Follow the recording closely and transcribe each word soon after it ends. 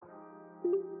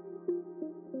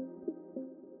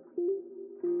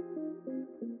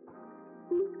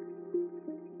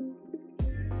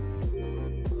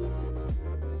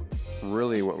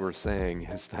Really what we're saying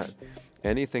is that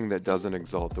anything that doesn't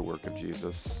exalt the work of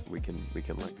Jesus, we can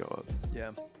let go of.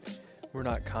 Yeah. We're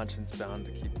not conscience bound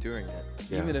to keep doing it,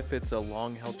 Yeah. even if it's a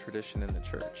long-held tradition in the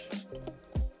church.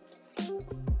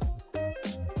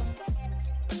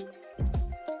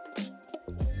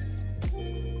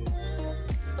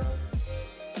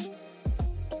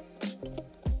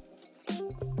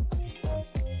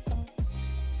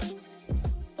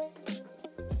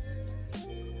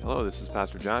 Hello, this is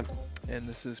Pastor John. And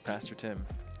this is Pastor Tim.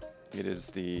 It is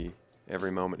the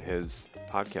Every Moment His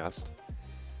podcast,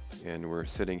 and we're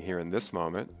sitting here in this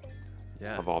moment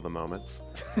Yeah. of all the moments,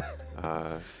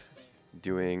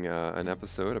 doing an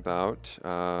episode about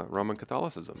Roman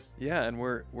Catholicism. Yeah, and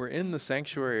we're in the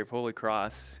sanctuary of Holy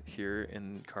Cross here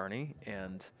in Kearney,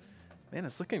 and man,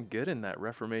 it's looking good in that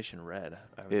Reformation red,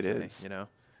 I would It say. is. You know?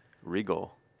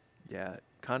 Regal. Yeah.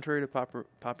 Contrary to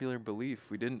popular belief,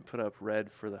 we didn't put up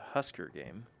red for the Husker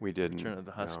game. We didn't. Return of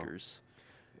the no. Huskers.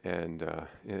 And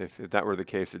if that were the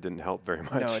case, it didn't help very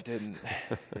much. No, it didn't.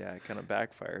 Yeah, it kind of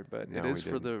backfired, but No, it we is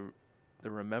for the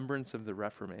remembrance of the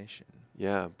Reformation.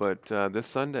 Yeah, but this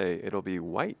Sunday, it'll be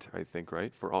white, I think,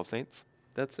 right? For All Saints?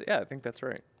 I think that's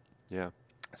right. Yeah.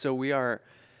 So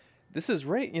this is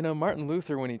right, Martin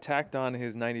Luther, when he tacked on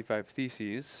his 95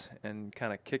 Theses and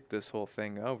kind of kicked this whole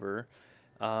thing over,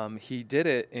 he did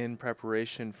it in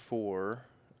preparation for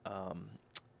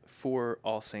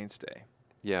All Saints Day.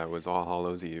 Yeah, it was All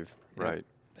Hallows Eve, Yep. right?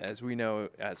 As we know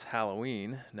as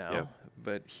Halloween now, Yep.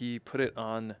 but he put it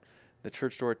on the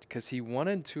church door because he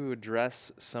wanted to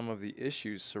address some of the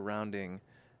issues surrounding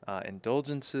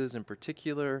indulgences, in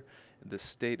particular, the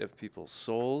state of people's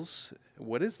souls.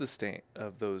 What is the state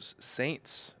of those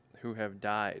saints who have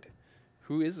died?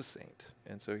 Who is a saint?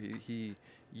 And so he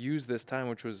used this time,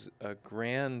 which was a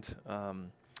grand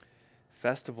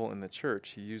festival in the church.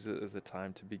 He used it as a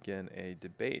time to begin a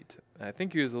debate. And I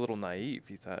think he was a little naive.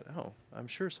 He thought, I'm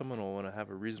sure someone will want to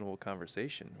have a reasonable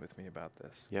conversation with me about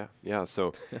this. Yeah.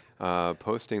 So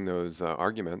posting those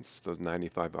arguments, those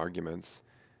 95 arguments,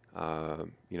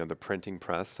 the printing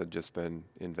press had just been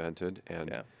invented. And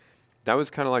Yeah. that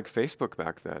was kind of like Facebook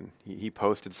back then. He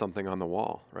posted something on the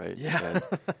wall, right? Yeah.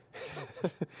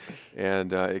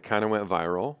 And it kind of went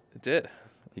viral. It did.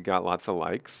 He got lots of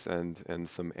likes and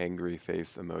some angry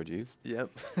face emojis.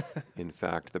 Yep. In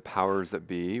fact, the powers that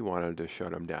be wanted to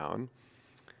shut him down.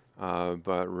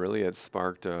 But really it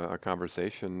sparked a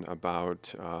conversation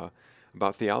about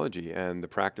theology and the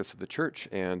practice of the church.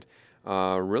 And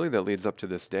really that leads up to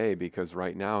this day, because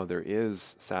right now there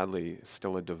is sadly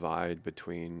still a divide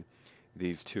between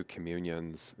these two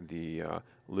communions, the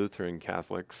Lutheran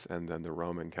Catholics and then the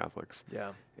Roman Catholics.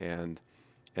 Yeah.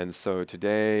 And so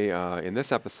today, in this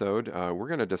episode, we're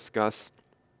going to discuss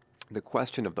the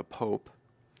question of the Pope,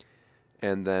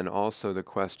 and then also the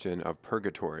question of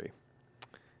purgatory.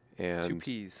 And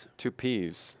Two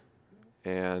P's.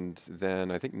 And then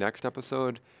I think next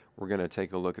episode, we're going to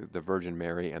take a look at the Virgin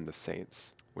Mary and the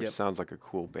Saints, which Yep. sounds like a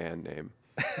cool band name.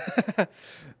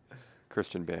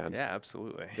 Christian band. Yeah,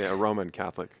 absolutely. Yeah, a Roman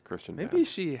Catholic Christian band. Maybe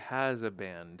she has a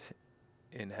band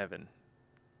in heaven.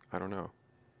 I don't know.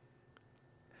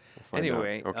 We'll find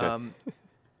Anyway, out. Okay.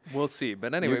 We'll see.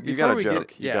 But anyway, You before got a we joke.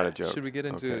 get, You got a joke. should we get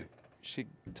into? Okay. She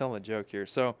tell a joke here.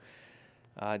 So,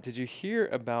 did you hear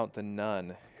about the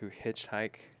nun who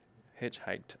hitchhiked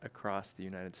across the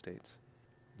United States?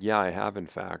 Yeah, I have, in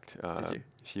fact. Did you?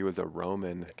 She was a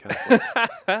Roman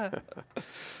Catholic.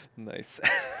 Nice.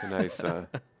 Nice.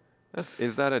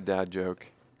 Is that a dad joke?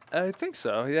 I think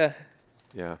so. Yeah.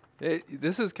 Yeah.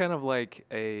 This is kind of like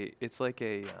it's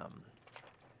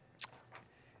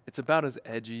about as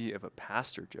edgy of a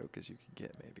pastor joke as you could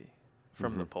get, maybe,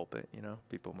 from the pulpit.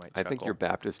 People might I think chuckle. your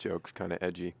Baptist joke's kind of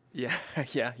edgy. Yeah,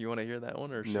 yeah. You want to hear that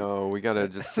one, or No, we got to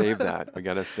just save that. We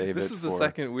got to save This it is the for...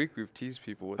 second week we've teased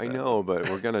people with I that. know, but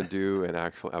we're going to do an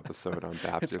actual episode on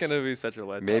Baptist. It's gonna be such a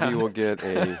letdown. Maybe we'll get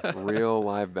a real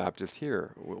live Baptist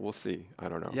here. We'll see. I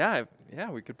don't know. Yeah,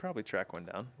 we could probably track one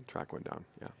down. Track one down.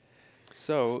 Yeah.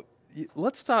 So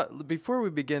let's start before we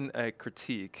begin a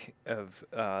critique of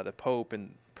the Pope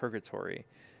and purgatory.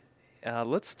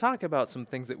 Let's talk about some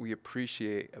things that we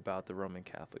appreciate about the Roman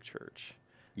Catholic Church.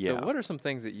 Yeah. So what are some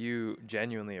things that you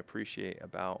genuinely appreciate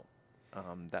about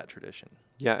that tradition?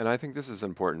 Yeah, and I think this is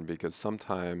important because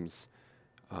sometimes,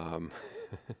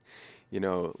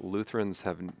 Lutherans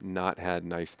have not had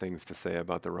nice things to say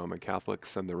about the Roman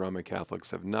Catholics, and the Roman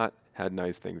Catholics have not had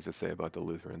nice things to say about the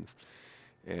Lutherans.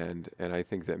 And I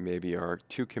think that maybe our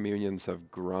two communions have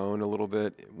grown a little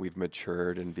bit. We've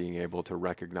matured in being able to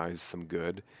recognize some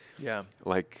good. Yeah.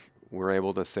 Like we're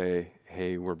able to say,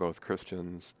 hey, we're both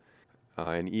Christians.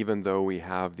 And even though we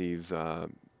have these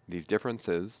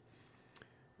differences,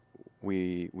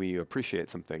 we appreciate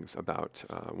some things about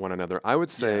one another. I would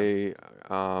Yeah. say,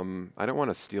 I don't want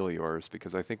to steal yours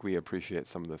because I think we appreciate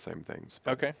some of the same things.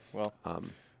 But, Okay. Well,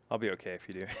 um, I'll be okay if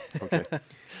you do. okay.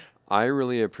 I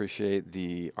really appreciate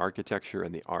the architecture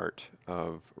and the art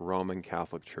of Roman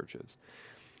Catholic churches.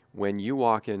 When you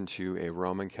walk into a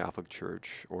Roman Catholic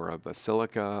church or a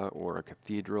basilica or a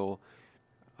cathedral,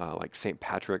 like St.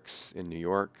 Patrick's in New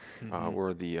York Mhm.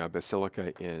 or the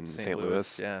Basilica in St.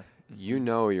 Louis, Yeah. you Mhm.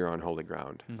 know you're on holy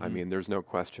ground. I Mhm. mean, there's no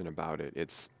question about it.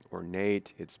 It's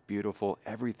ornate, it's beautiful,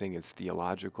 everything is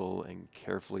theological and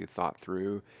carefully thought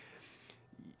through.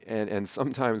 And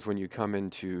sometimes when you come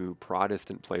into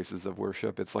Protestant places of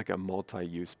worship, it's like a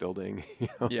multi-use building.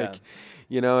 Yeah.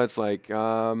 It's like,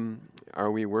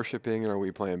 are we worshiping or are we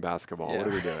playing basketball? What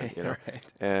Yeah. are we doing? Right. Right.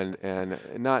 And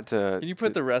not to, Can you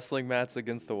put the wrestling mats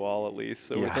against the wall at least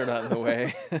so yeah, they're not in the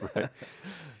way? right.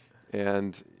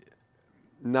 And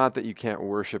not that you can't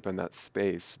worship in that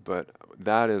space, but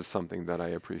that is something that I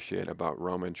appreciate about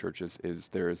Roman churches is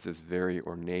there is this very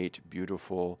ornate,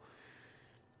 beautiful,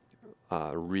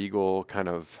 regal kind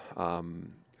of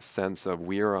sense of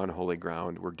we are on holy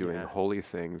ground, we're doing Yeah. holy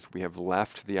things, we have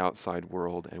left the outside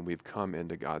world and we've come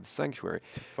into God's sanctuary.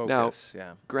 To Now, focus.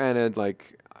 Yeah. granted,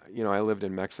 I lived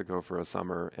in Mexico for a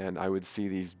summer and I would see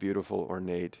these beautiful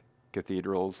ornate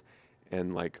cathedrals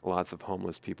and like lots of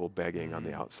homeless people begging on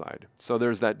the Mhm. outside. So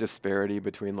there's that disparity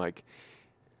between like,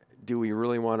 do we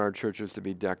really want our churches to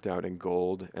be decked out in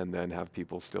gold and then have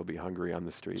people still be hungry on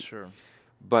the street? Sure.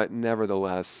 But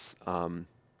nevertheless,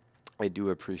 I do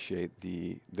appreciate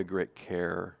the great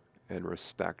care and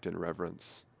respect and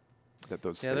reverence that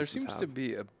those Yeah, there spaces seems to have.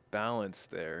 be a balance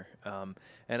there.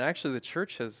 And actually, the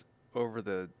church has, over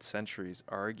the centuries,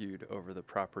 argued over the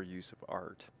proper use of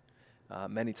art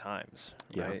many times,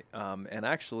 Yeah. right? And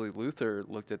actually, Luther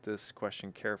looked at this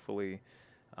question carefully.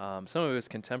 Some of his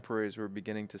contemporaries were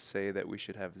beginning to say that we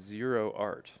should have zero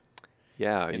art.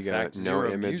 Yeah, In you fact, got no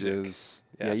zero music. images.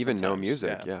 Yeah, Yeah, even no sometimes,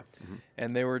 music. yeah. Yeah. Hmm.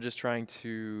 And they were just trying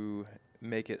to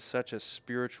make it such a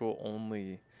spiritual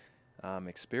only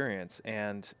experience.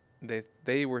 And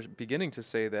they were beginning to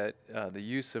say that the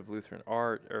use of Lutheran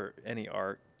art or any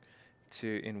art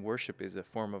in worship is a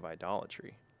form of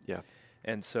idolatry. Yeah.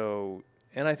 And so,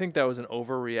 and I think that was an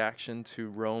overreaction to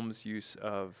Rome's use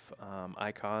of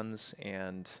icons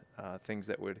and things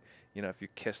that would, if you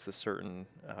kissed a certain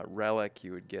relic,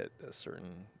 you would get a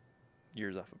certain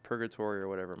years off of purgatory or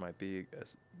whatever it might be,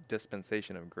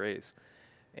 dispensation of grace.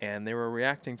 And they were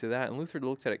reacting to that. And Luther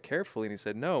looked at it carefully and he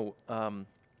said, no,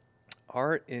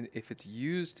 art, if it's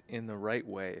used in the right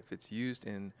way, if it's used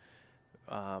in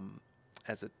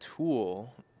as a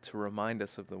tool to remind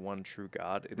us of the one true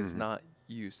God, it is not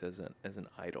used as an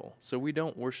idol. So we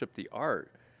don't worship the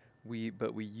art,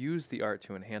 but we use the art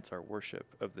to enhance our worship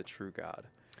of the true God.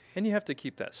 And you have to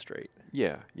keep that straight.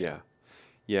 Yeah.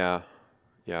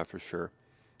 Yeah, for sure.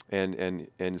 And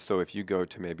so if you go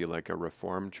to maybe like a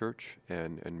Reformed church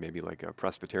and maybe like a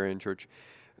Presbyterian church,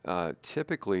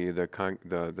 typically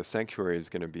the sanctuary is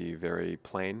going to be very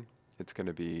plain. It's going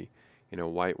to be,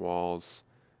 white walls,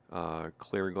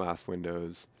 clear glass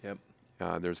windows. Yep.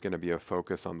 There's going to be a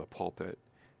focus on the pulpit.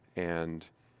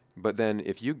 But then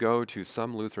if you go to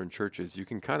some Lutheran churches, you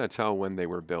can kind of tell when they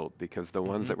were built because the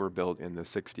ones that were built in the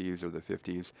 60s or the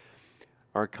 50s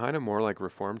are kind of more like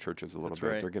Reformed churches a little That's bit.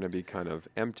 right. They're going to be kind of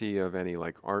empty of any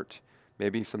like art,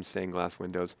 maybe some stained glass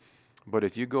windows. But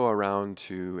if you go around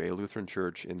to a Lutheran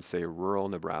church in, say, rural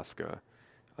Nebraska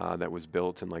that was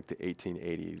built in like the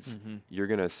 1880s, you're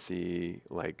going to see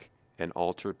like an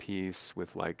altarpiece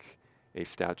with like a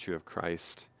statue of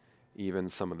Christ, even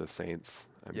some of the saints.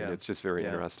 I mean, it's just very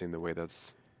interesting the way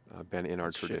that's been in our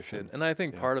It's tradition. shifted. And I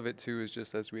think Yeah. part of it too is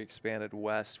just as we expanded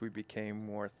west, we became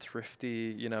more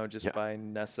thrifty, just by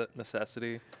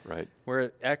necessity. Right.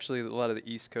 Where actually a lot of the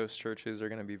East Coast churches are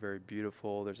going to be very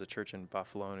beautiful. There's a church in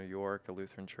Buffalo, New York, a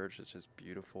Lutheran church that's just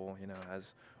beautiful,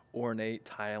 has ornate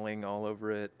tiling all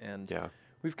over it. And Yeah.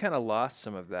 we've kind of lost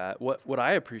some of that. What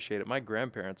I appreciate, my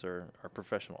grandparents are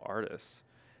professional artists.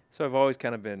 So I've always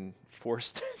kind of been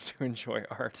forced to enjoy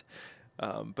art.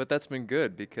 But that's been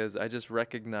good because I just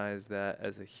recognize that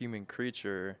as a human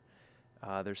creature,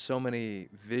 there's so many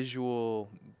visual,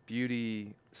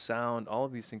 beauty, sound, all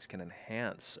of these things can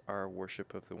enhance our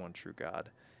worship of the one true God.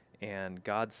 And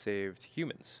God saved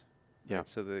humans. Yeah. Right?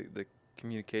 So the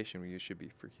communication we use should be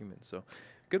for humans. So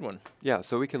good one. Yeah,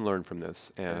 so we can learn from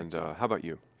this. And Thank you. how about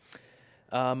you?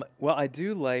 Well, I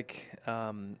do like,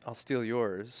 I'll steal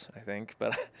yours, I think,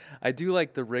 but I do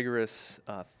like the rigorous,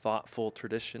 thoughtful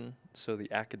tradition. So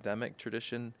the academic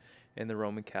tradition in the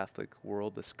Roman Catholic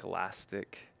world, the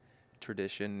scholastic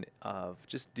tradition of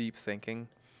just deep thinking,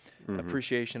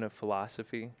 appreciation of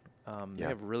philosophy. They Yeah.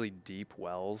 have really deep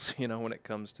wells, when it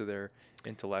comes to their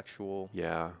intellectual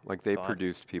Yeah, like they thought.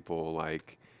 produced people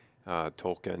like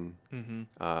Tolkien,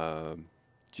 Mm-hmm.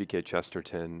 G.K.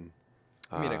 Chesterton.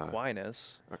 I mean, Uh,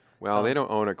 Aquinas. well, they Thomas.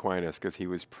 don't own Aquinas because he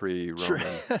was True.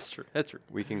 pre-Roman. That's true. That's true.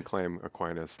 We can claim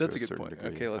Aquinas That's to a good certain point.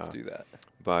 degree. Okay, let's do that.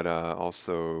 But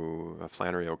also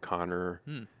Flannery O'Connor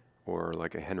Hmm. or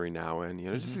like a Henry Nouwen.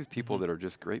 Just these people that are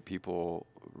just great people,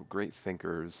 great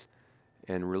thinkers,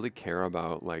 and really care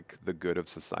about like the good of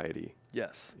society.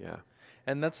 Yes. Yeah.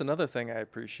 And that's another thing I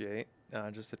appreciate,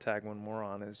 just to tag one more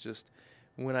on, is just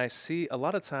when I see, a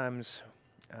lot of times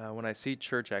when I see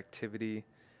church activity,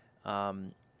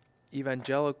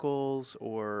 evangelicals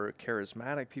or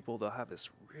charismatic people, they'll have this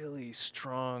really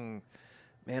strong,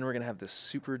 man, we're going to have this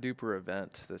super duper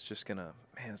event that's just going to,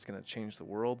 it's going to change the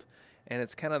world. And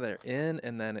it's kind of they're in,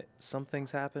 and then some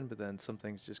things happen, but then some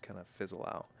things just kind of fizzle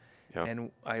out. Yeah.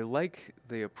 And I like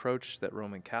the approach that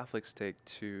Roman Catholics take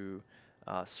to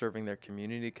serving their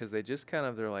community, because they just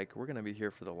they're like, we're going to be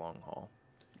here for the long haul.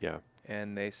 Yeah.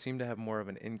 And they seem to have more of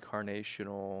an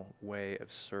incarnational way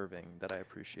of serving that I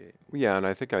appreciate. Yeah, and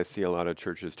I think I see a lot of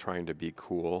churches trying to be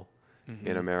cool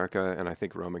in America, and I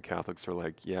think Roman Catholics are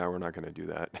like, yeah, we're not going to do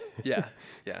that. Yeah,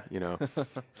 yeah.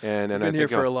 And We've I been here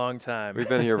think for a long time. we've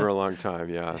been here for a long time,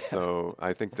 yeah. So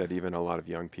I think that even a lot of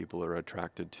young people are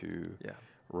attracted to Yeah,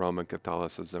 Roman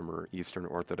Catholicism or Eastern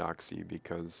Orthodoxy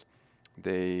because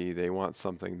they want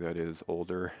something that is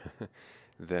older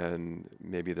than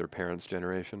maybe their parents'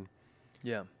 generation,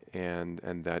 yeah, and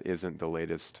that isn't the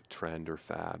latest trend or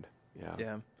fad. Yeah.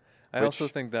 yeah. I also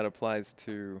Which- think that applies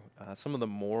to some of the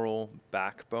moral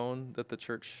backbone that the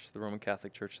Roman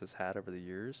Catholic Church has had over the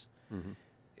years. Mhm.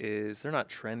 Is they're not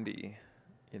trendy,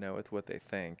 with what they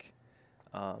think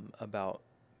about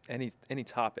any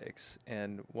topics.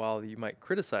 And while you might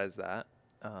criticize that,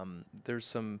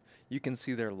 you can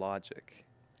see their logic.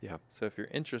 Yeah. So if you're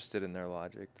interested in their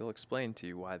logic, they'll explain to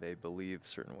you why they believe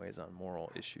certain ways on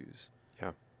moral issues.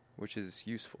 Yeah. Which is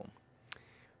useful.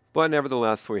 But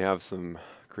nevertheless, we have some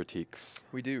critiques.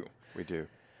 We do. We do.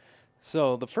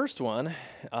 So the first one,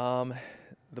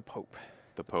 the Pope.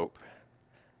 The Pope.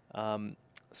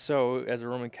 So as a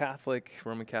Roman Catholic,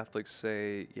 Roman Catholics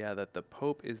say, that the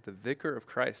Pope is the vicar of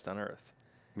Christ on earth.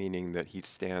 Meaning that he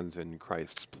stands in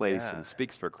Christ's place Yeah. and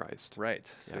speaks for Christ. Right.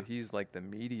 So Yeah. he's like the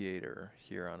mediator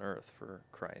here on earth for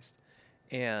Christ.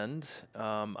 And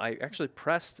I actually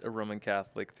pressed a Roman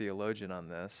Catholic theologian on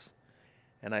this,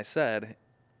 and I said,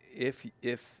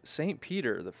 if St.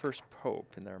 Peter, the first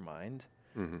pope in their mind,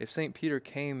 Mhm. if St. Peter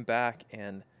came back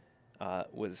and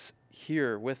was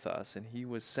here with us, and he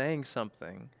was saying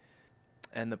something,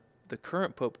 and the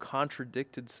current pope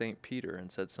contradicted St. Peter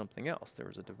and said something else, there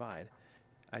was a divide.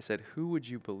 I said, who would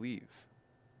you believe?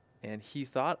 And he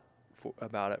thought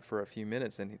about it for a few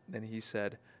minutes, and then he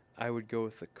said, I would go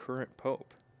with the current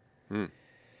pope. Mm.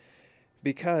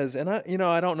 Because, and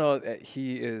I don't know that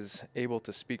he is able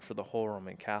to speak for the whole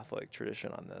Roman Catholic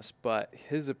tradition on this, but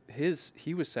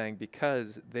he was saying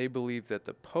because they believe that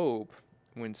the Pope,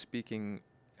 when speaking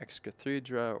ex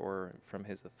cathedra or from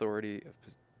his authority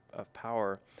of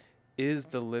power, is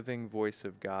the living voice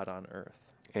of God on earth.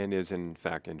 And is in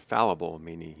fact infallible,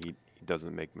 meaning he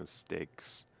doesn't make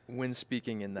mistakes When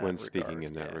speaking in that when regard. speaking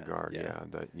in that Yeah, regard. yeah. Yeah,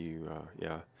 that you,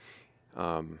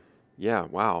 yeah,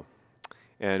 wow.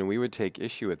 And we would take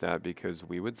issue with that because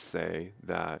we would say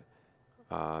that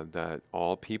that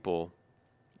all people,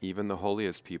 even the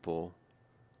holiest people,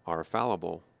 are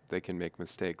fallible. They can make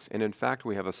mistakes. And in fact,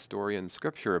 we have a story in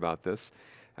Scripture about this.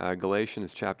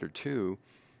 Galatians chapter 2,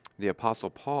 the Apostle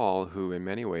Paul, who in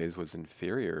many ways was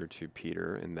inferior to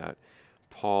Peter in that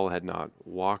Paul had not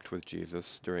walked with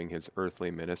Jesus during his earthly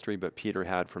ministry, but Peter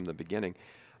had from the beginning.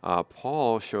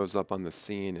 Paul shows up on the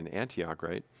scene in Antioch,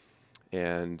 right?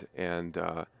 And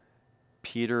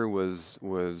Peter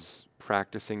was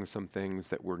practicing some things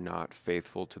that were not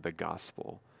faithful to the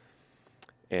gospel.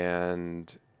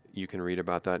 And you can read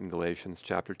about that in Galatians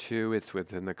chapter 2. It's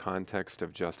within the context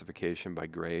of justification by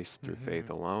grace through faith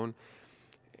alone.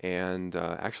 And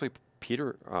actually,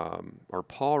 Peter, or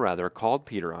Paul rather, called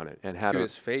Peter on it and had To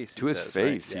his face, to he his says, right?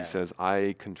 face. Yeah. He says,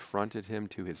 "I confronted him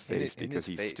to his face in because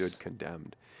his he face. stood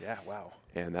condemned." Yeah, wow.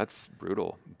 And that's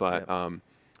brutal. But Yep.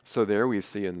 so there we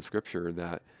see in Scripture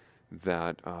that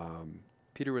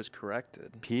Peter was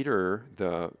corrected. Peter,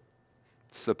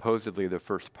 supposedly the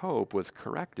first pope was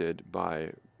corrected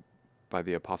by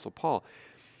the Apostle Paul.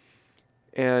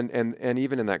 And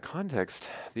even in that context,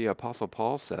 the Apostle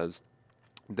Paul says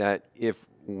that if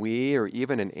we or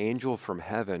even an angel from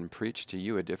heaven preach to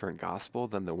you a different gospel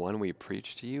than the one we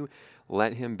preach to you,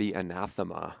 let him be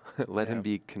anathema, let him Yeah.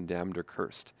 be condemned or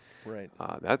cursed. Right.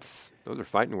 Those are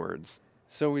fighting words.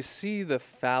 So we see the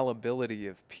fallibility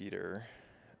of Peter,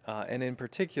 and in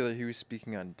particular, he was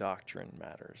speaking on doctrine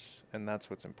matters, and that's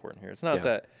what's important here. It's not Yeah.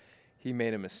 that he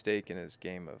made a mistake in his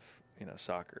game of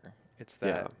soccer. It's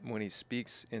that when he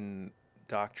speaks in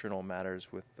doctrinal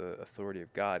matters with the authority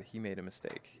of God, he made a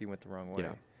mistake. He went the wrong way.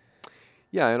 Yeah.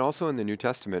 Yeah, and also in the New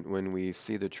Testament, when we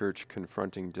see the church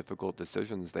confronting difficult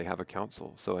decisions, they have a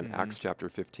council. So in Acts chapter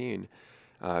 15,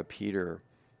 Peter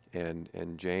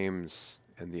and James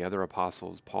and the other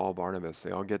apostles, Paul, Barnabas,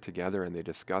 they all get together and they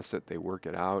discuss it, they work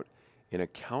it out in a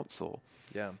council.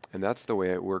 Yeah. And that's the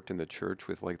way it worked in the church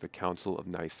with like the Council of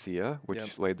Nicaea, which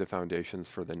Yep. laid the foundations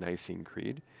for the Nicene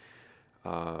Creed.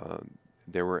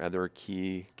 There were other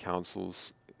key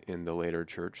councils in the later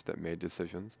church that made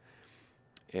decisions.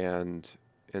 And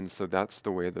so that's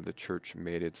the way that the church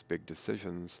made its big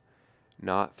decisions,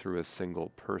 not through a single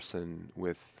person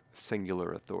with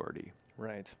singular authority.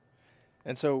 Right.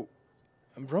 And so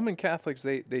Roman Catholics,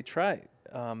 they try,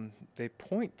 they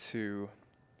point to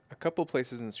a couple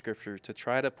places in Scripture to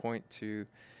try to point to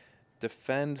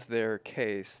defend their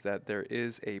case that there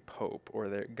is a pope, or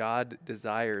that God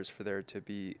desires for there to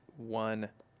be one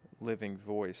living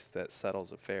voice that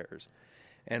settles affairs.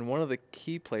 And one of the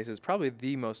key places, probably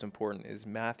the most important, is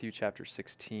Matthew chapter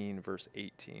 16, verse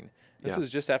 18. This Yeah. is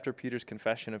just after Peter's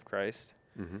confession of Christ.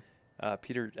 Mm-hmm.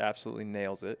 Peter absolutely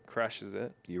nails it, crushes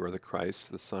it. You are the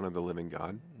Christ, the Son of the living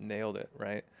God. Nailed it,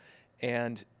 right?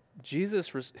 And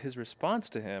Jesus, his response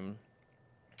to him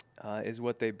is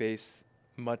what they base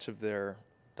much of their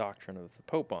doctrine of the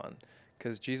Pope on.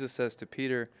 Because Jesus says to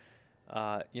Peter,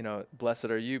 blessed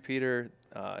are you, Peter.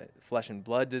 Flesh and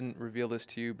blood didn't reveal this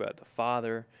to you, but the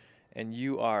Father. And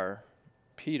you are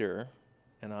Peter,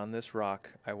 and on this rock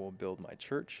I will build my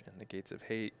church, and the gates of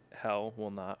hell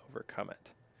will not overcome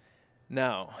it.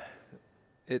 Now,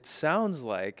 it sounds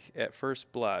like, at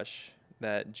first blush,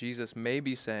 that Jesus may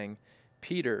be saying,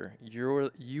 Peter,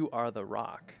 you are the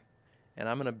rock, and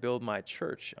I'm going to build my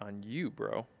church on you,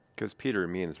 bro. Because Peter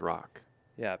means rock.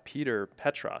 Yeah, Peter,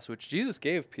 Petros, which Jesus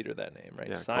gave Peter that name, right?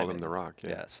 Yeah, Simon. called him the rock.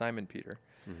 Yeah, Simon Peter.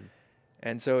 Mm-hmm.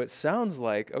 And so it sounds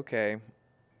like, okay,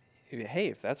 hey,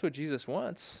 if that's what Jesus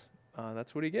wants,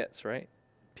 that's what he gets, right?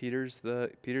 Peter's the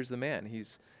man.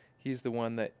 He's the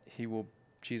one that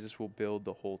Jesus will build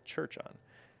the whole church on.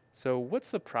 So what's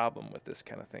the problem with this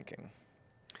kind of thinking?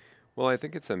 Well, I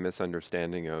think it's a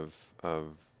misunderstanding of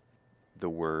the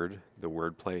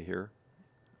wordplay here.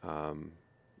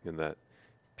 In that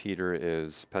Peter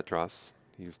is Petros,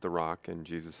 he's the rock, and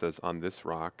Jesus says, on this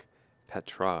rock,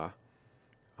 Petra,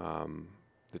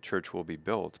 the church will be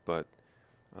built. But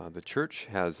the church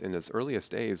has, in its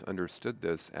earliest days, understood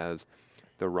this as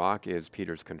the rock is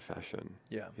Peter's confession,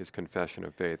 his confession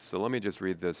of faith. So let me just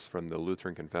read this from the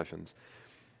Lutheran Confessions.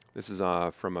 This is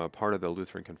from a part of the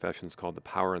Lutheran Confessions called The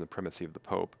Power and the Primacy of the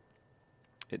Pope.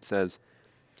 It says,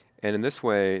 and in this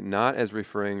way, not as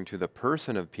referring to the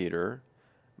person of Peter,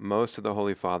 most of the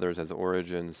Holy Fathers, as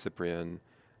Origen, Cyprian,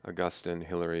 Augustine,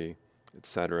 Hilary,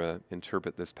 etc.,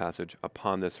 interpret this passage,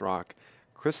 upon this rock.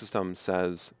 Chrysostom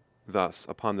says thus,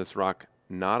 upon this rock,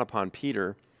 not upon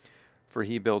Peter, for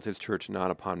he built his church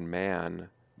not upon man,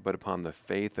 but upon the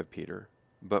faith of Peter.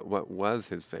 But what was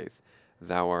his faith?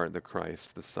 Thou art the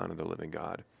Christ, the Son of the living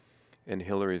God. And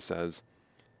Hilary says,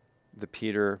 to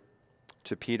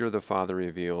Peter the Father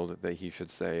revealed that he should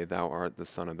say, Thou art the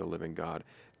Son of the living God.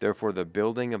 Therefore the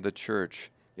building of the church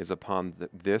is upon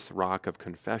this rock of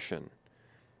confession.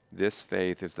 This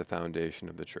faith is the foundation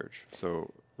of the church.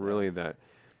 So really that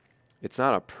it's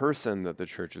not a person that the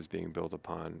church is being built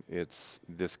upon. It's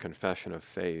this confession of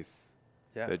faith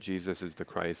that Jesus is the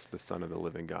Christ, the Son of the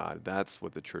living God. That's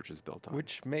what the church is built on.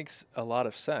 Which makes a lot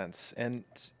of sense. And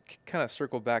kind of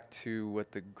circle back to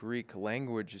what the Greek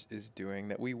language is doing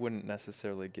that we wouldn't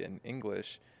necessarily get in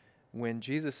English. When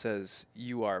Jesus says,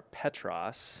 you are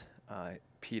Petros,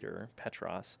 Peter,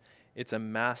 Petros, it's a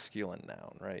masculine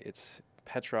noun, right? It's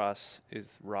Petros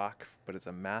is rock, but it's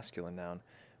a masculine noun.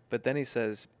 But then he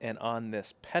says, and on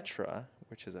this Petra,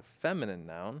 which is a feminine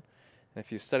noun. And if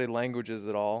you study languages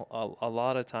at all, a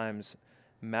lot of times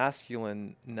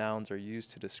masculine nouns are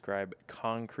used to describe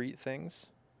concrete things,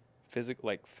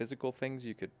 physical things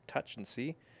you could touch and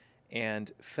see.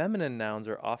 And feminine nouns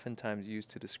are oftentimes used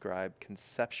to describe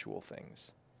conceptual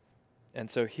things. And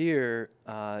so here,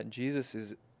 Jesus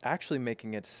is actually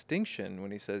making a distinction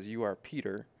when he says, "You are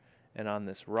Peter, and on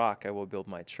this rock I will build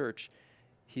my church."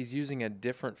 He's using a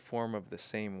different form of the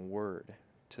same word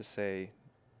to say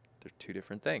they're two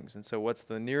different things. And so what's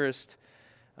the nearest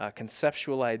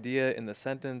conceptual idea in the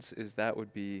sentence is that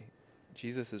would be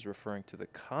Jesus is referring to the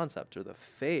concept or the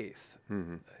faith,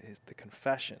 the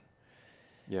confession.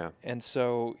 Yeah. And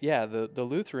so, the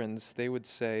Lutherans, they would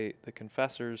say, the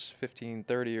confessors,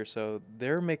 1530 or so,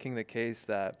 they're making the case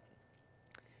that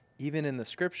even in the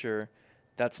scripture,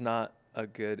 that's not a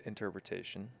good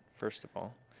interpretation, first of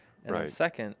all. And then Right.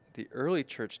 second, the early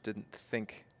church didn't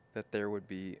think that there would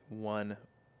be one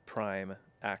prime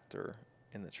actor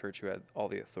in the church who had all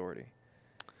the authority.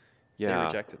 They Yeah.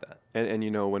 rejected that. And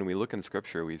when we look in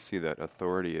Scripture, we see that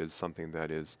authority is something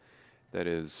that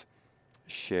is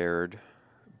shared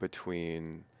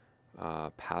between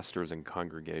pastors and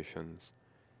congregations.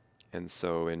 And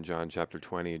so in John chapter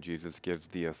 20, Jesus gives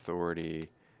the authority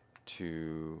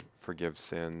to forgive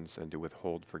sins and to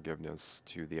withhold forgiveness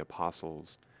to the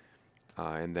apostles.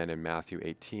 And then in Matthew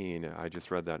 18, I just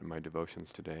read that in my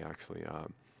devotions today, actually.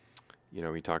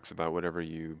 He talks about whatever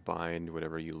you bind,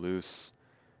 whatever you loose.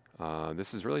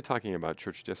 This is really talking about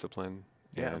church discipline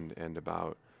and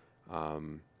about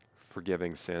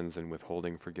forgiving sins and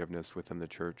withholding forgiveness within the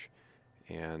church.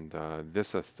 And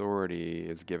this authority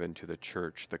is given to the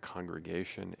church, the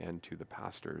congregation, and to the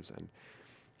pastors.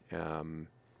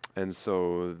 And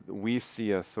so we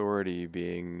see authority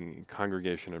being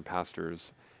congregation and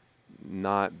pastors,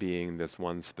 not being this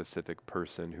one specific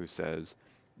person who says,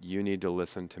 you need to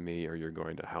listen to me or you're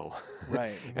going to hell.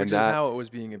 Right, And which is how it was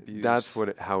being abused. That's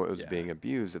how it was being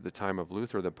abused. At the time of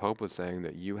Luther, the Pope was saying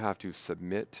that you have to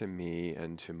submit to me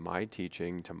and to my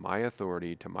teaching, to my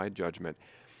authority, to my judgment.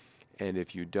 And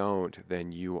if you don't,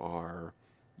 then you're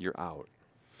out.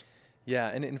 Yeah,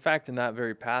 and in fact, in that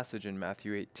very passage in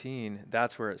Matthew 18,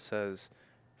 that's where it says,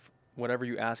 whatever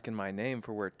you ask in my name,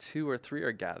 for where 2 or 3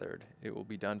 are gathered, it will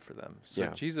be done for them. So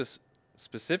Jesus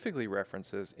specifically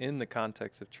references in the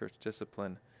context of church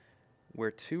discipline,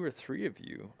 where 2 or 3 of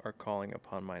you are calling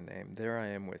upon my name, there I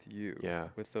am with you,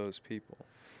 with those people.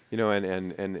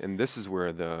 And this is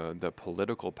where the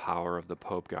political power of the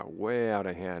Pope got way out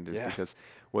of hand, is because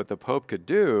what the Pope could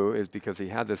do is, because he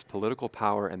had this political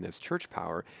power and this church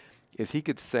power, is he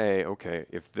could say, okay,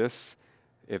 if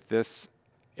this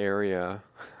area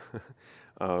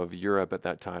of Europe at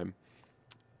that time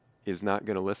is not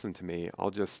going to listen to me,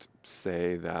 I'll just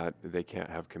say that they can't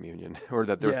have communion or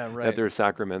that their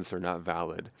sacraments are not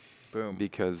valid. Boom.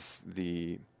 Because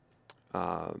the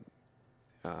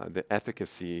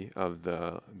efficacy of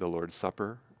the Lord's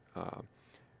Supper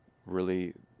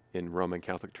really in Roman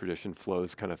Catholic tradition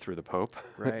flows kind of through the Pope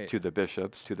to the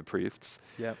bishops, to the priests.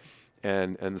 Yep.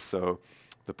 And so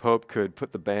the Pope could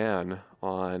put the ban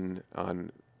on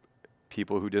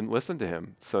people who didn't listen to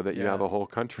him, so that you have a whole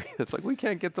country that's like, we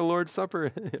can't get the Lord's Supper.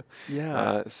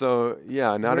 Not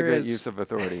a great use of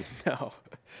authority. No.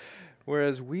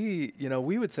 Whereas we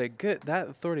would say, good, that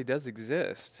authority does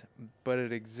exist, but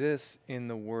it exists in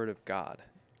the Word of God.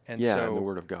 And in the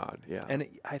Word of God, And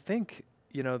I think,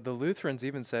 the Lutherans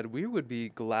even said we would be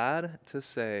glad to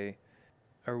say,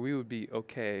 or we would be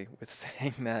okay with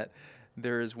saying that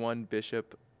there is one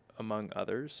bishop among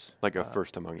others. Like a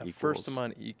first among equals. First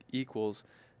among equals,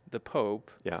 the Pope,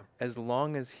 as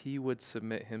long as he would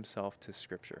submit himself to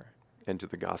Scripture. And to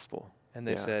the gospel. And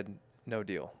they said, no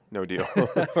deal. No deal.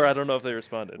 Or I don't know if they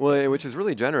responded. Well, which is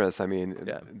really generous. I mean,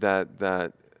 that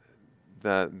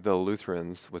the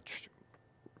Lutherans, which,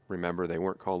 remember, they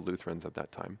weren't called Lutherans at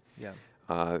that time.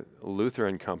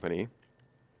 Lutheran Company,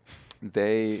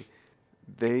 they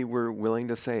were willing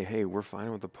to say, hey, we're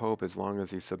fine with the Pope as long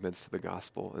as he submits to the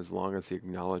gospel, as long as he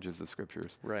acknowledges the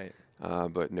Scriptures. Right.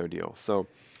 But no deal. So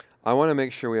I want to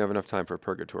make sure we have enough time for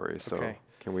purgatory. So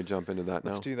can we jump into that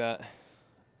now? Let's do that.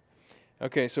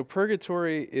 Okay, so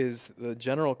purgatory is the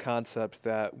general concept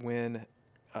that when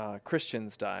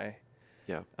Christians die,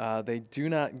 they do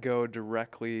not go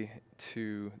directly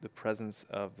to the presence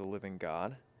of the living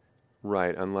God.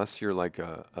 Right, unless you're like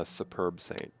a superb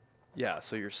saint. Yeah,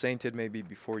 so you're sainted maybe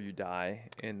before you die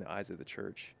in the eyes of the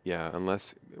church. Yeah,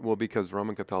 because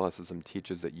Roman Catholicism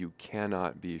teaches that you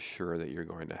cannot be sure that you're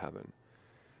going to heaven.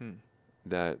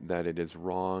 That it is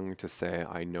wrong to say,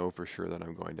 I know for sure that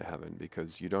I'm going to heaven,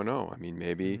 because you don't know. I mean,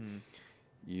 maybe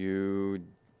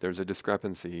there's a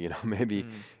discrepancy, maybe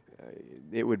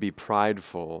it would be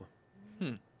prideful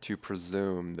to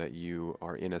presume that you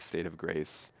are in a state of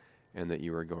grace and that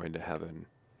you are going to heaven.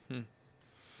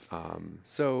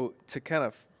 So to kind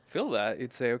of fill that,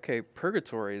 you'd say, okay,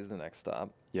 purgatory is the next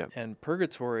stop. Yeah. And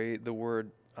purgatory, the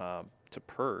word to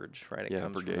purge, right? It Yeah,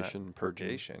 comes purgation, from that purging.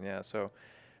 purgation. Yeah.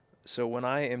 So when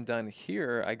I am done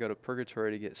here, I go to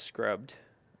purgatory to get scrubbed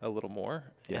a little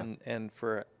more, Yeah. and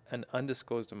for an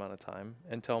undisclosed amount of time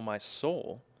until my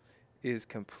soul is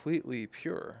completely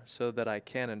pure, so that I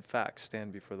can in fact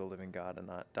stand before the living God and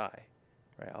not die.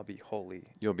 Right? I'll be holy.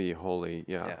 You'll be holy.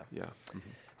 Yeah. Yeah. Yeah. Mhm.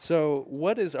 So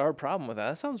what is our problem with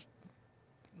that?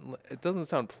 It doesn't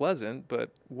sound pleasant,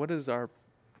 but what is our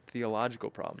theological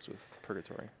problems with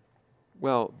purgatory?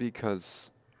 Well,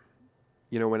 because,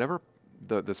 whenever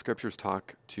the scriptures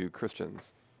talk to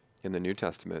Christians in the New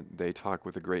Testament, they talk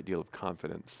with a great deal of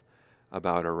confidence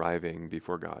about arriving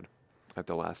before God at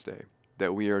the last day,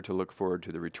 that we are to look forward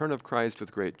to the return of Christ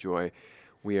with great joy.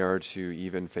 We are to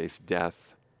even face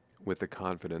death with the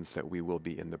confidence that we will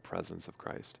be in the presence of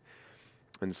Christ.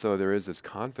 And so there is this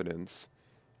confidence,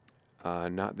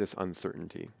 not this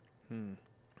uncertainty. Hmm.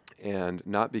 And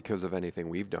not because of anything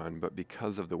we've done, but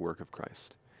because of the work of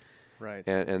Christ. Right.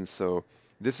 And so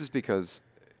this is because,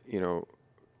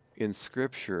 in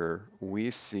Scripture,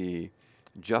 we see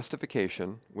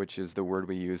justification, which is the word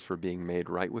we use for being made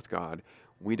right with God.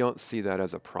 We don't see that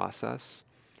as a process.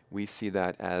 We see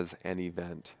that as an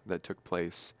event that took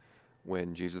place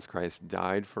when Jesus Christ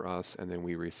died for us, and then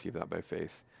we receive that by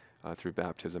faith through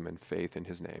baptism and faith in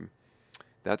his name.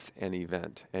 That's an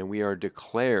event. And we are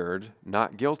declared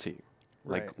not guilty,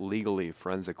 like Right. legally,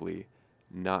 forensically,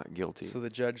 not guilty. So the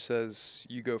judge says,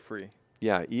 you go free.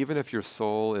 Yeah, even if your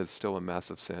soul is still a mess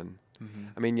of sin. Mm-hmm.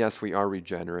 I mean, yes, we are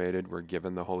regenerated. We're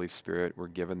given the Holy Spirit. We're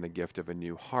given the gift of a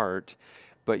new heart.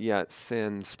 But yet,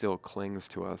 sin still clings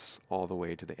to us all the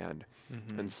way to the end.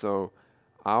 Mm-hmm. And so,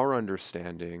 our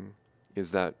understanding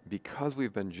is that because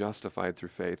we've been justified through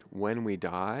faith, when we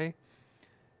die,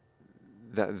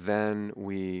 that then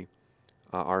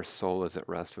our soul is at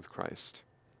rest with Christ.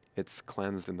 It's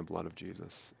cleansed in the blood of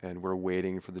Jesus. And we're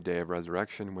waiting for the day of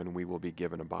resurrection when we will be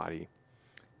given a body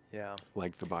Yeah.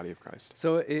 like the body of Christ.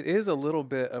 So it is a little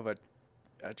bit of a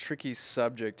tricky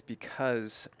subject,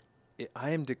 because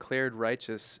I am declared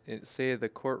righteous, say the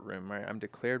courtroom, right? I'm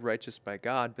declared righteous by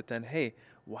God, but then, hey,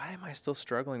 why am I still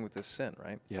struggling with this sin,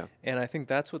 right? Yeah. And I think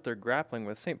that's what they're grappling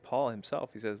with. St. Paul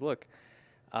himself, he says, look,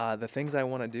 the things I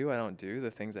want to do, I don't do.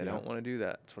 The things I Yeah. don't want to do,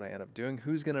 that's what I end up doing.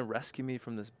 Who's going to rescue me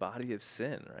from this body of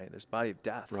sin, right? This body of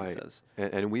death, Right. he says.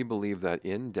 And we believe that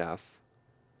in death,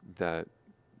 that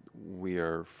we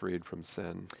are freed from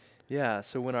sin. Yeah,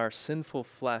 so when our sinful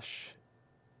flesh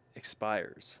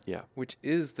expires, Yeah. which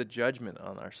is the judgment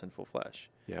on our sinful flesh,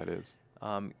 Yeah, it is.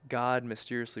 God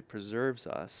mysteriously preserves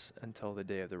us until the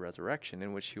day of the resurrection,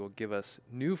 in which he will give us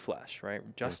new flesh, right?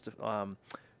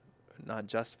 Not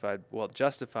justified,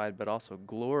 justified, but also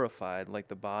glorified, like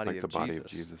the body Like of the Jesus. body of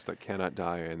Jesus that cannot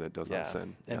die and that does not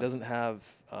sin. And doesn't have,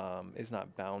 is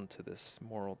not bound to this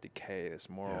moral decay, this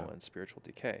moral Yeah. and spiritual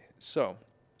decay. So,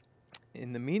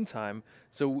 in the meantime,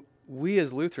 we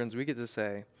as Lutherans, we get to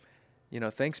say,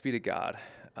 thanks be to God.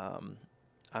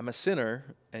 I'm a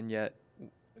sinner, and yet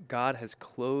God has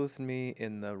clothed me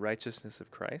in the righteousness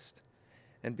of Christ.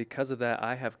 And because of that,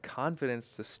 I have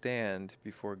confidence to stand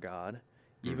before God,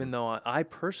 even though I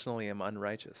personally am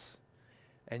unrighteous.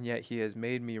 And yet he has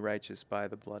made me righteous by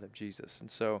the blood of Jesus. And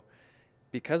so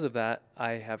because of that,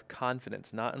 I have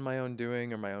confidence, not in my own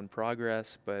doing or my own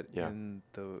progress, but in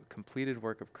the completed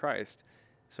work of Christ.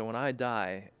 So when I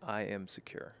die, I am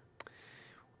secure.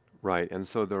 Right. And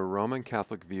so the Roman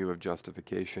Catholic view of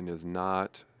justification is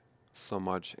not so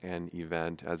much an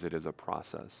event as it is a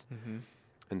process. Mm-hmm.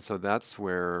 And so that's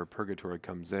where purgatory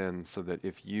comes in, so that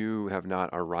if you have not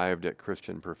arrived at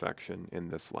Christian perfection in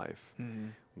this life,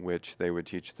 which they would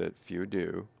teach that few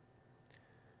do,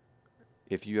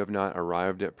 if you have not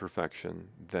arrived at perfection,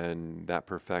 then that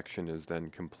perfection is then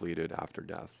completed after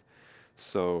death.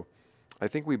 So I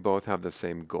think we both have the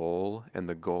same goal, and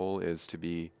the goal is to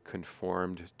be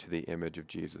conformed to the image of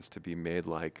Jesus, to be made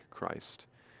like Christ,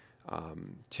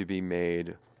 to be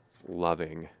made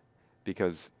loving,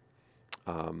 because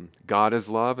God is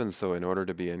love, and so in order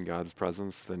to be in God's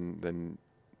presence, then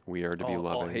we are to be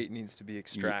loving. All hate needs to be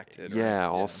extracted.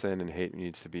 All sin and hate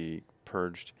needs to be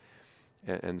purged.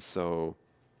 And so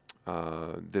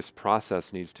this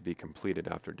process needs to be completed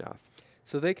after death.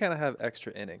 So they kind of have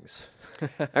extra innings.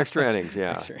 Extra innings,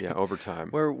 yeah. Extra yeah, over time.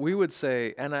 Where we would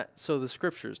say, so the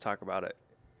scriptures talk about it,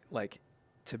 like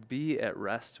to be at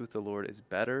rest with the Lord is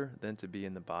better than to be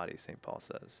in the body, St. Paul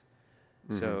says.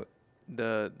 Mm-hmm. So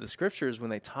the scriptures, when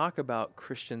they talk about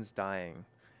Christians dying,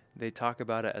 they talk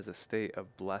about it as a state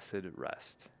of blessed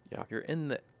rest. Yeah. You're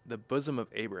in the bosom of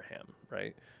Abraham,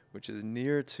 right? Which is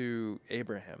near to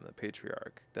Abraham, the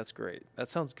patriarch. That's great. That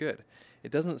sounds good.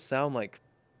 It doesn't sound like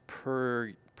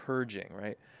purging,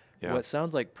 right? Yeah. What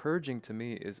sounds like purging to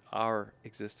me is our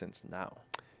existence now.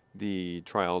 The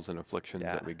trials and afflictions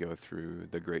Yeah. that we go through,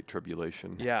 the great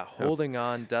tribulation. Yeah, holding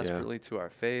on desperately to our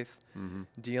faith, Mm-hmm.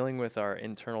 dealing with our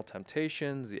internal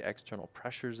temptations, the external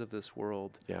pressures of this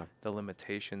world, Yeah. the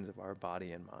limitations of our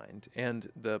body and mind, and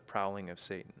the prowling of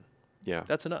Satan. Yeah.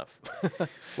 That's enough.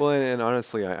 Well, and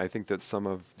honestly, I think that some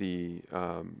of the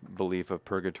belief of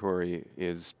purgatory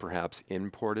is perhaps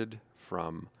imported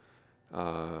from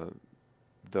uh,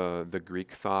 the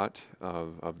Greek thought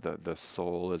of the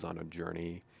soul is on a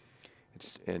journey.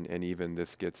 And even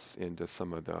this gets into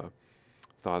some of the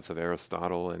thoughts of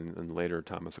Aristotle and later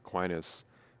Thomas Aquinas,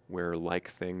 where like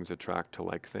things attract to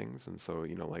like things. And so,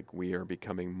 like we are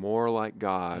becoming more like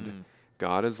God. Mm.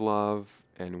 God is love,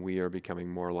 and we are becoming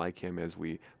more like him as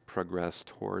we progress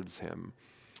towards him.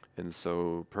 And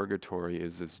so purgatory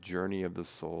is this journey of the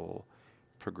soul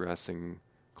progressing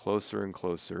closer and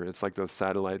closer. It's like those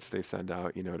satellites they send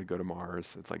out, to go to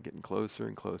Mars. It's like getting closer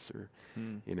and closer.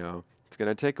 Mm. It's going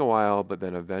to take a while, but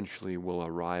then eventually we'll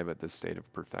arrive at this state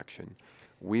of perfection.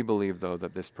 We believe, though,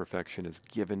 that this perfection is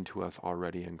given to us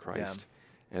already in Christ,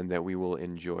 and that we will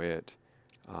enjoy it.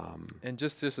 And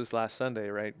just this last Sunday,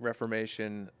 right?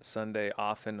 Reformation Sunday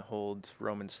often holds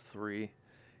Romans 3,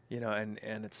 and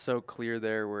it's so clear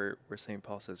there where St.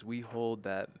 Paul says we hold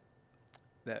that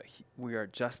we are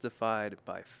justified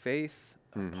by faith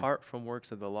apart from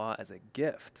works of the law as a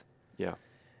gift. Yeah.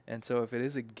 And so if it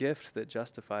is a gift that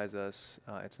justifies us,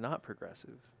 it's not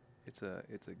progressive. It's a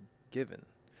given.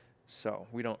 So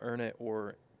we don't earn it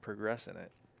or progress in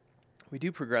it. We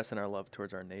do progress in our love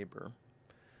towards our neighbor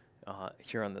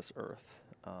here on this earth,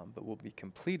 but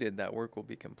that work will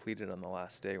be completed on the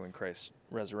last day when Christ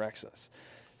resurrects us.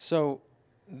 So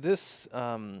this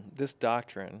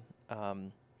doctrine, of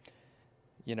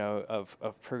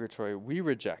purgatory, we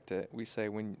reject it. We say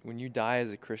when you die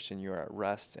as a Christian, you're at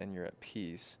rest and you're at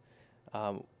peace.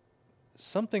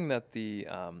 Something that the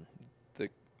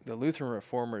Lutheran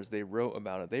reformers, they wrote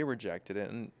about it, they rejected it,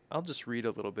 and I'll just read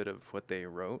a little bit of what they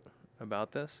wrote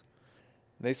about this.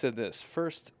 They said this: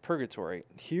 first, purgatory.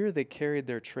 Here they carried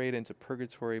their trade into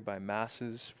purgatory by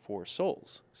masses for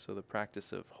souls, so the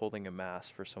practice of holding a mass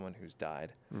for someone who's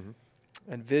died,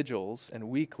 and vigils, and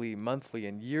weekly, monthly,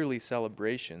 and yearly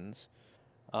celebrations,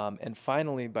 and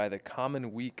finally by the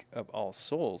common week of All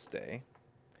Souls Day,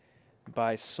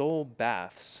 by soul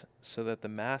baths, so that the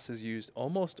Mass is used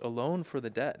almost alone for the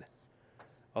dead,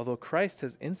 although Christ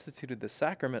has instituted the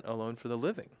sacrament alone for the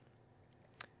living.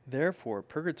 Therefore,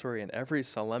 purgatory and every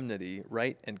solemnity,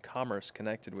 rite, and commerce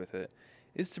connected with it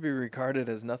is to be regarded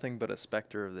as nothing but a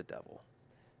specter of the devil.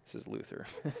 This is Luther.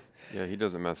 Yeah, he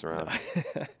doesn't mess around.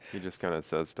 He just kind of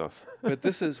says stuff. But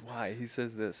this is why he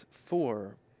says this: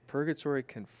 for purgatory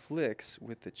conflicts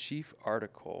with the chief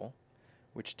article,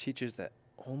 which teaches that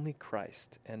only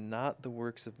Christ and not the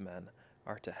works of men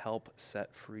are to help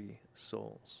set free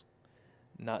souls.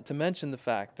 Not to mention the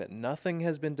fact that nothing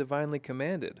has been divinely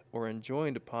commanded or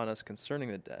enjoined upon us concerning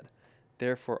the dead.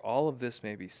 Therefore, all of this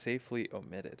may be safely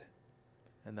omitted.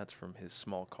 And that's from his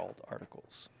small called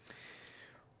articles.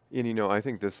 And I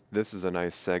think this is a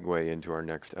nice segue into our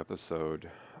next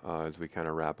episode as we kind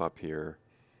of wrap up here,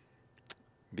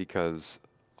 because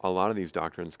a lot of these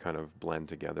doctrines kind of blend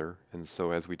together. And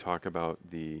so as we talk about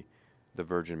the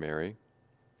Virgin Mary,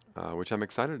 which I'm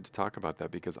excited to talk about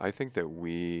that, because I think that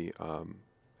we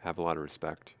have a lot of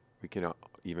respect. We can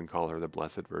even call her the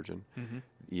Blessed Virgin,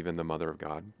 even the Mother of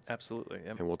God. Absolutely.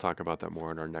 Yep. And we'll talk about that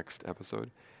more in our next episode.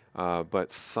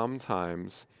 But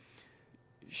sometimes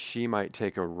she might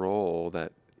take a role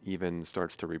that even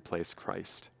starts to replace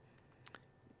Christ,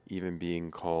 even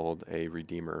being called a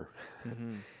Redeemer.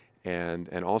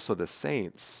 And also the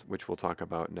saints, which we'll talk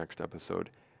about next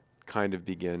episode, kind of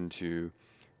begin to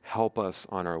help us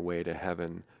on our way to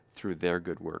heaven through their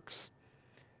good works.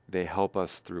 They help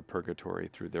us through purgatory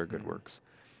through their good works.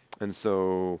 And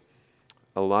so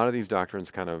a lot of these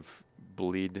doctrines kind of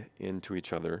bleed into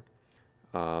each other,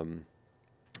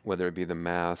 whether it be the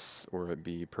Mass or it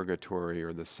be purgatory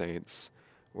or the saints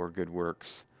or good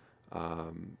works,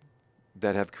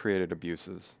 that have created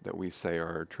abuses that we say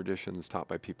are traditions taught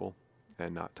by people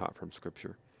and not taught from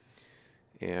Scripture.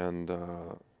 And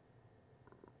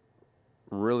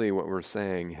really what we're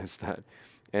saying is that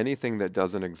anything that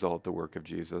doesn't exalt the work of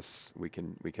Jesus, we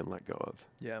can let go of.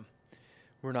 Yeah.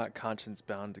 We're not conscience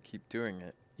bound to keep doing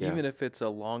it, Yeah. even if it's a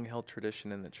long-held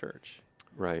tradition in the church.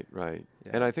 Right.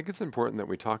 Yeah. And I think it's important that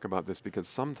we talk about this, because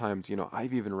sometimes,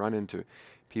 I've even run into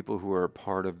people who are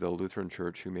part of the Lutheran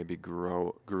Church who maybe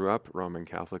grew up Roman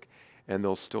Catholic, and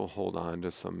they'll still hold on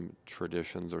to some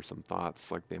traditions or some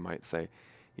thoughts. Like they might say,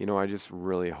 I just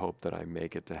really hope that I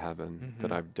make it to heaven,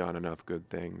 that Mhm. I've done enough good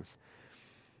things.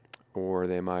 Or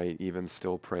they might even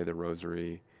still pray the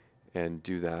rosary and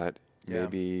do that, Yeah.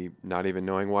 maybe not even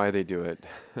knowing why they do it,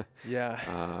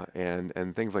 Yeah.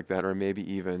 and things like that, or maybe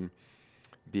even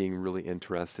being really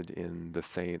interested in the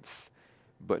saints,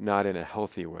 but not in a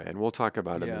healthy way. And we'll talk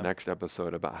about in the Yeah. next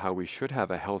episode about how we should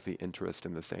have a healthy interest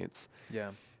in the saints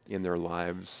Yeah. in their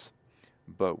lives,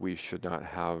 but we should not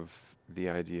have the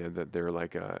idea that they're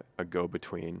like a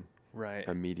go-between, Right.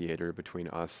 a mediator between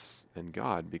us and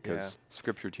God, Yeah. because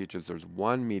Scripture teaches there's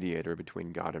one mediator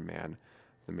between God and man,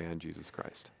 the man Jesus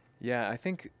Christ. Yeah, I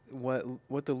think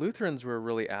what the Lutherans were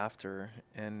really after,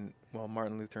 and well,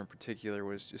 Martin Luther in particular,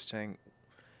 was just saying,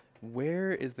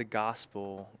 where is the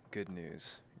gospel good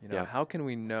news? Yeah. How can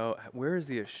we know, where is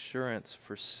the assurance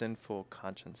for sinful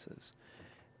consciences?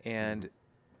 And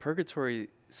purgatory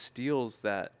steals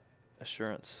that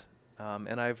assurance.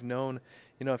 And I've known,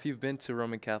 if you've been to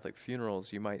Roman Catholic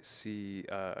funerals, you might see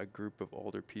a group of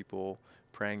older people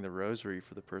praying the rosary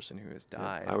for the person who has Yeah.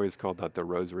 died. I always called that the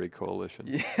Rosary Coalition.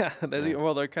 Yeah, Yeah.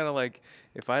 well, they're kind of like,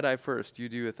 if I die first, you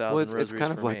do 1,000 Well, rosaries it's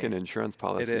kind of for like me. an insurance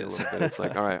policy a is. little bit. It's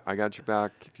like, all right, I got your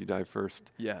back. If you die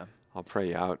first, Yeah, I'll pray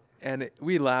you out. and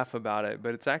we laugh about it,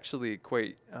 but it's actually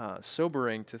quite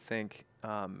sobering to think,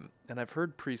 and I've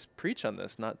heard priests preach on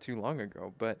this not too long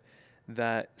ago, but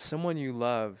that someone you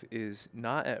love is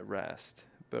not at rest,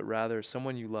 but rather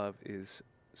someone you love is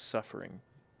suffering.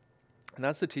 And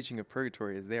that's the teaching of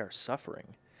purgatory, is they are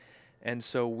suffering. And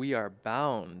so we are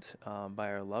bound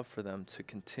by our love for them to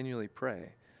continually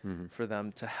pray Mm-hmm. for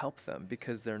them, to help them,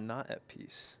 because they're not at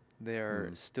peace. They're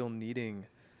still needing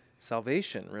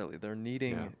salvation, really. They're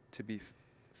needing to be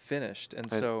finished. And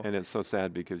so, And it's so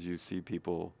sad because you see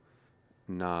people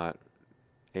not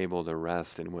able to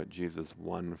rest in what Jesus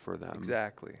won for them.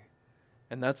 exactly.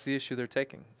 And that's the issue they're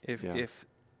taking. Yeah. If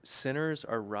sinners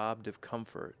are robbed of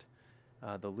comfort,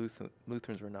 the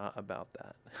Lutherans were not about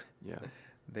that. Yeah.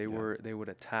 They would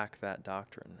attack that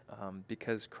doctrine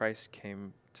because Christ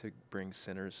came to bring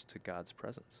sinners to God's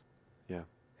presence. Yeah.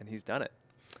 And he's done it.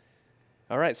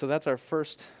 All right, so that's our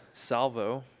first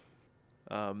salvo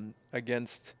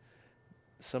against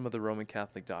some of the Roman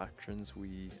Catholic doctrines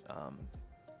we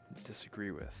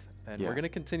disagree with. And Yeah. we're going to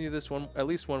continue this one, at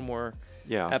least one more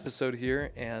Yeah. episode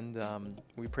here, and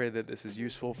we pray that this is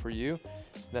useful for you,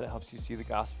 that it helps you see the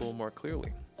gospel more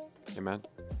clearly. Amen.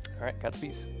 All right, God's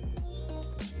peace.